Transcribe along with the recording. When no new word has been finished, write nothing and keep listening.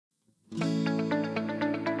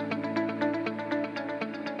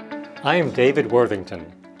I am David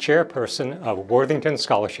Worthington, Chairperson of Worthington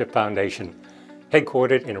Scholarship Foundation,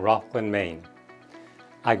 headquartered in Rockland, Maine.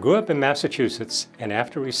 I grew up in Massachusetts, and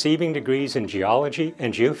after receiving degrees in geology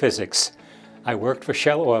and geophysics, I worked for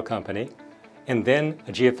Shell Oil Company and then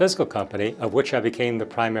a geophysical company of which I became the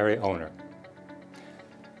primary owner.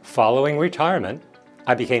 Following retirement,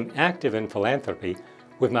 I became active in philanthropy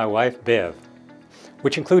with my wife Bev,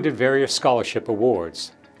 which included various scholarship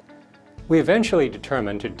awards. We eventually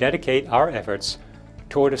determined to dedicate our efforts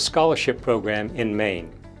toward a scholarship program in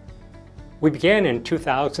Maine. We began in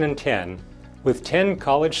 2010 with 10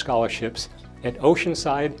 college scholarships at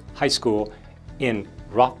Oceanside High School in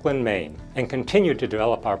Rockland, Maine, and continued to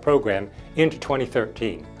develop our program into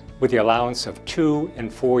 2013 with the allowance of 2- and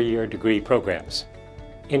 4-year degree programs.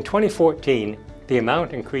 In 2014, the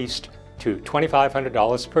amount increased to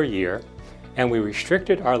 $2,500 per year, and we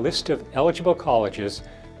restricted our list of eligible colleges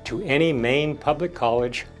to any Maine public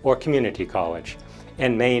college or community college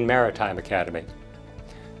and Maine Maritime Academy.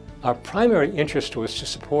 Our primary interest was to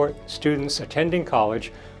support students attending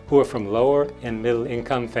college who are from lower and middle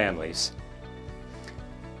income families.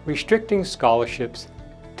 Restricting scholarships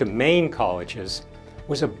to Maine colleges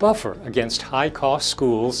was a buffer against high-cost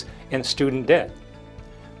schools and student debt.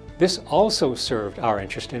 This also served our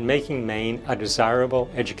interest in making Maine a desirable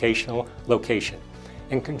educational location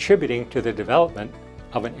and contributing to the development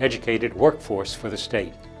of an educated workforce for the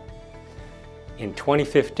state. In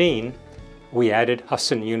 2015, we added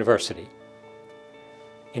Husson University.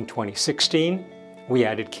 In 2016, we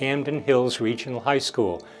added Camden Hills Regional High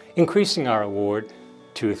School, increasing our award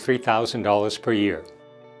to $3,000 per year.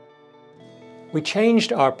 We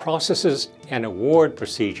changed our processes and award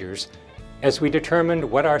procedures as we determined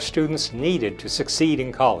what our students needed to succeed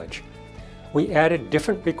in college. We added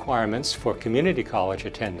different requirements for community college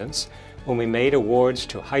attendance when we made awards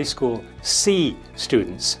to high school C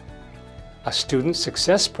students. A student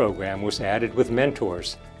success program was added with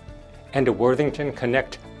mentors, and a Worthington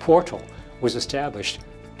Connect portal was established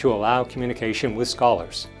to allow communication with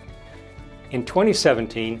scholars. In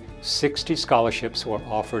 2017, 60 scholarships were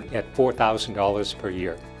offered at $4,000 per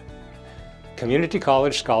year. Community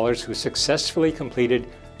college scholars who successfully completed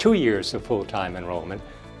 2 years of full-time enrollment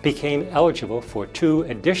became eligible for 2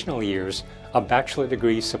 additional years of bachelor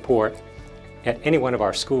degree support at any one of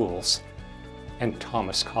our schools, and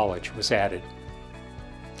Thomas College was added.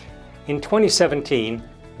 In 2017,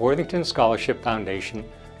 Worthington Scholarship Foundation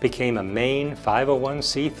became a Maine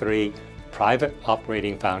 501c3 private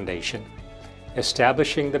operating foundation,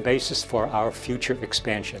 establishing the basis for our future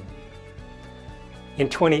expansion. In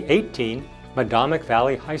 2018, Madomic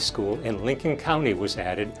Valley High School in Lincoln County was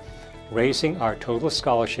added, raising our total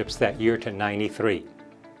scholarships that year to 93.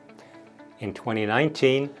 In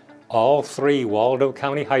 2019, all 3 Waldo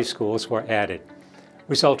County high schools were added,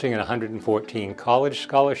 resulting in 114 college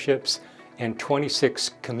scholarships and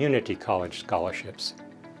 26 community college scholarships.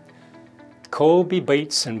 Colby,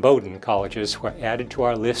 Bates, and Bowdoin colleges were added to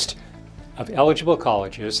our list of eligible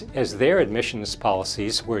colleges as their admissions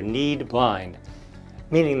policies were need-blind,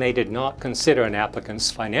 meaning they did not consider an applicant's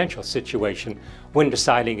financial situation when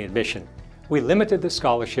deciding admission. We limited the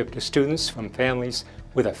scholarship to students from families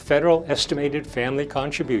with a federal estimated family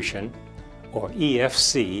contribution, or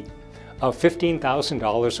EFC, of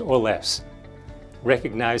 $15,000 or less,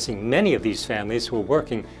 recognizing many of these families were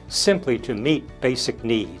working simply to meet basic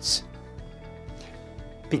needs.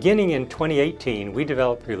 Beginning in 2018, we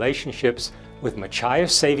developed relationships with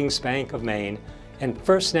Machias Savings Bank of Maine and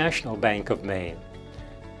First National Bank of Maine.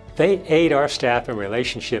 They aid our staff in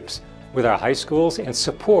relationships with our high schools and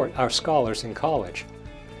support our scholars in college.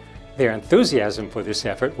 Their enthusiasm for this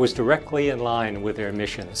effort was directly in line with their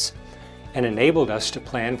missions and enabled us to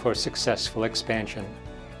plan for successful expansion.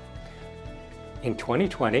 In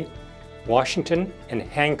 2020, Washington and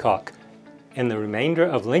Hancock and the remainder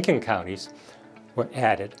of Lincoln counties were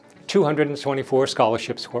added. 224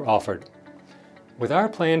 scholarships were offered. With our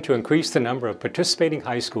plan to increase the number of participating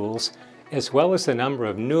high schools as well as the number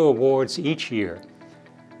of new awards each year,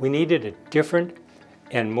 we needed a different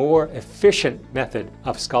and more efficient method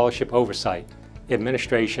of scholarship oversight,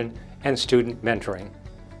 administration, and student mentoring.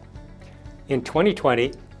 In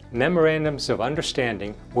 2020, memorandums of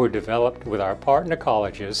understanding were developed with our partner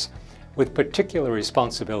colleges with particular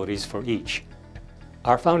responsibilities for each.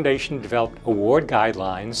 Our foundation developed award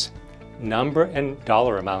guidelines, number and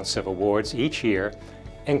dollar amounts of awards each year,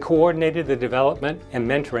 and coordinated the development and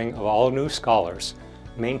mentoring of all new scholars,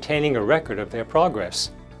 maintaining a record of their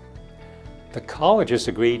progress. The colleges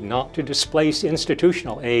agreed not to displace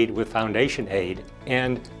institutional aid with foundation aid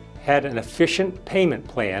and had an efficient payment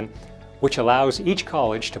plan which allows each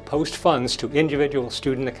college to post funds to individual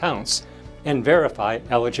student accounts and verify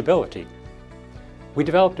eligibility. We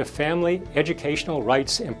developed a Family Educational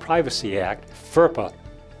Rights and Privacy Act, FERPA,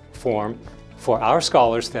 form for our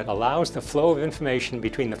scholars that allows the flow of information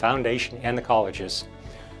between the foundation and the colleges.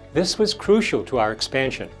 This was crucial to our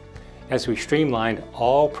expansion as we streamlined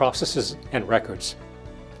all processes and records.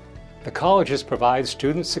 The colleges provide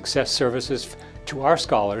student success services to our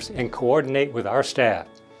scholars and coordinate with our staff.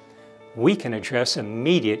 We can address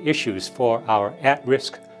immediate issues for our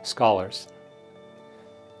at-risk scholars.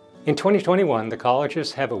 In 2021, the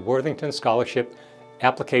colleges have a Worthington Scholarship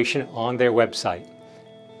application on their website,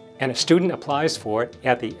 and a student applies for it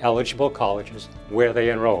at the eligible colleges where they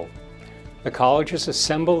enroll. The colleges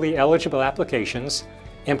assemble the eligible applications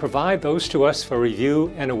and provide those to us for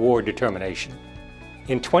review and award determination.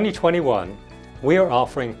 In 2021, we are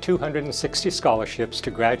offering 260 scholarships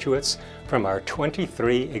to graduates from our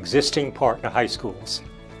 23 existing partner high schools.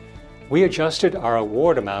 We adjusted our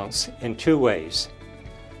award amounts in two ways.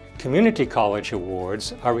 Community college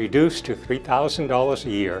awards are reduced to $3,000 a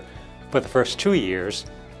year for the first 2 years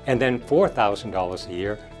and then $4,000 a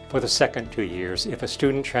year for the second 2 years if a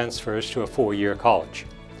student transfers to a 4-year college.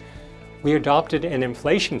 We adopted an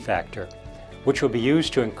inflation factor, which will be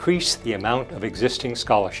used to increase the amount of existing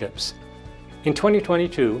scholarships. In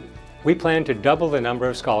 2022, we plan to double the number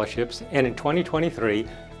of scholarships and in 2023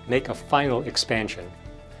 make a final expansion,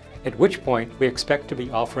 at which point we expect to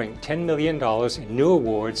be offering $10 million in new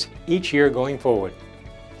awards each year going forward.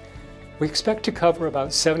 We expect to cover about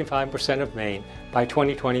 75% of Maine by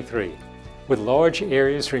 2023, with large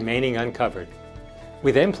areas remaining uncovered.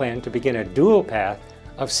 We then plan to begin a dual path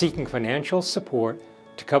of seeking financial support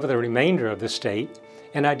to cover the remainder of the state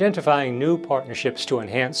and identifying new partnerships to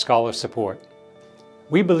enhance scholar support.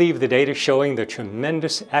 We believe the data showing the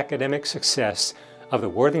tremendous academic success of the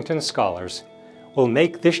Worthington scholars will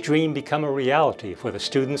make this dream become a reality for the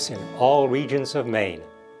students in all regions of Maine.